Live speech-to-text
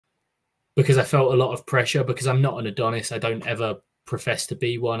because I felt a lot of pressure because I'm not an Adonis. I don't ever profess to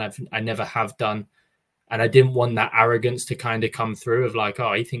be one. I never have done. And I didn't want that arrogance to kind of come through of like,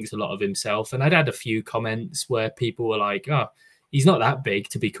 oh, he thinks a lot of himself. And I'd had a few comments where people were like, oh, he's not that big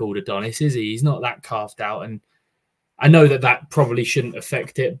to be called Adonis, is he? He's not that carved out. And I know that that probably shouldn't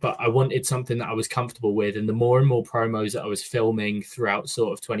affect it, but I wanted something that I was comfortable with. And the more and more promos that I was filming throughout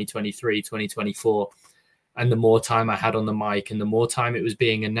sort of 2023, 2024, and the more time I had on the mic and the more time it was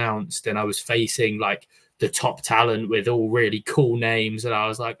being announced and I was facing like the top talent with all really cool names, and I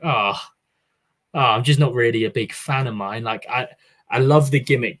was like, I'm just not really a big fan of mine. Like I love the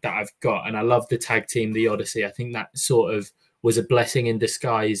gimmick that I've got, and I love the tag team, the Odyssey. I think that sort of was a blessing in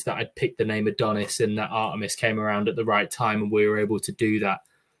disguise that I'd picked the name Adonis and that Artemis came around at the right time and we were able to do that.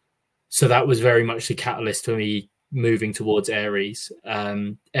 So that was very much the catalyst for me moving towards Ares.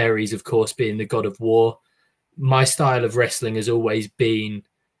 Ares, of course, being the god of war. My style of wrestling has always been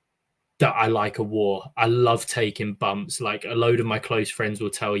that I like a war. I love taking bumps. Like a load of my close friends will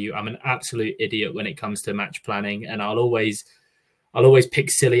tell you, I'm an absolute idiot when it comes to match planning, and I'll always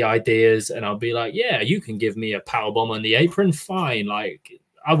pick silly ideas, and I'll be like, yeah, you can give me a power bomb on the apron, fine. Like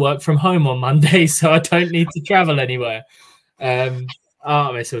I work from home on Monday, so I don't need to travel anywhere.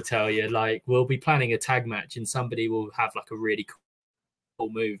 Artemis will tell you, like, we'll be planning a tag match and somebody will have like a really cool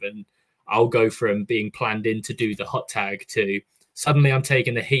move, and I'll go from being planned in to do the hot tag to suddenly I'm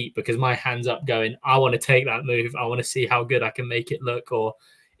taking the heat because my hand's up going, I want to take that move. I want to see how good I can make it look, or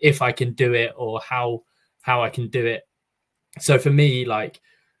if I can do it, or how I can do it. So for me, like,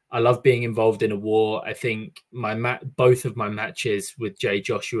 I love being involved in a war. I think both of my matches with Jay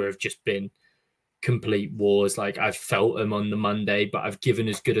Joshua have just been complete wars. Like I've felt them on the Monday, but I've given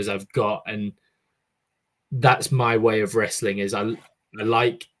as good as I've got. And that's my way of wrestling, is I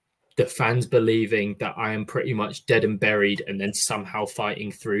like the fans believing that I am pretty much dead and buried and then somehow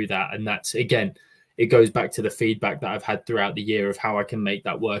fighting through that. And that's, again, it goes back to the feedback that I've had throughout the year of how I can make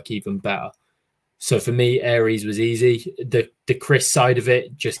that work even better. So for me, Ares was easy. The Chris side of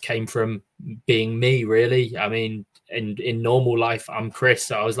it just came from being me, really. I mean, in normal life, I'm Chris.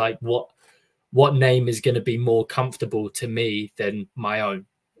 So I was like, what name is going to be more comfortable to me than my own?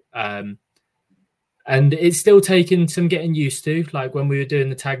 And it's still taken some getting used to. Like when we were doing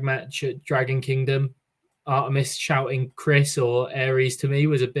the tag match at Dragon Kingdom, Artemis shouting Chris or Ares to me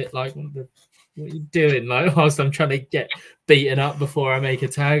was a bit like, what are you doing? Like, whilst I'm trying to get beaten up before I make a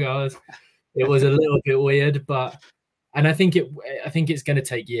tag, it was a little bit weird. And I think it's going to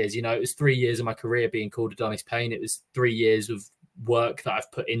take years. You know, it was 3 years of my career being called Adonis Payne. It was 3 years of work that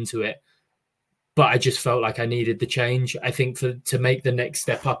I've put into it. But I just felt like I needed the change. I think to make the next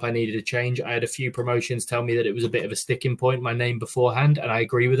step up, I needed a change. I had a few promotions tell me that it was a bit of a sticking point, my name beforehand, and I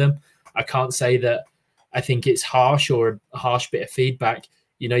agree with them. I can't say that I think it's harsh or a harsh bit of feedback.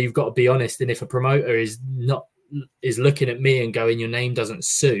 You know, you've got to be honest. And if a promoter is looking at me and going, your name doesn't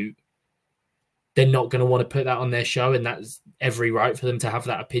suit, they're not going to want to put that on their show, and that's every right for them to have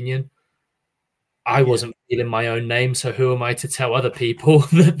that opinion. I wasn't feeling my own name, so who am I to tell other people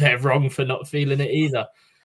that they're wrong for not feeling it either?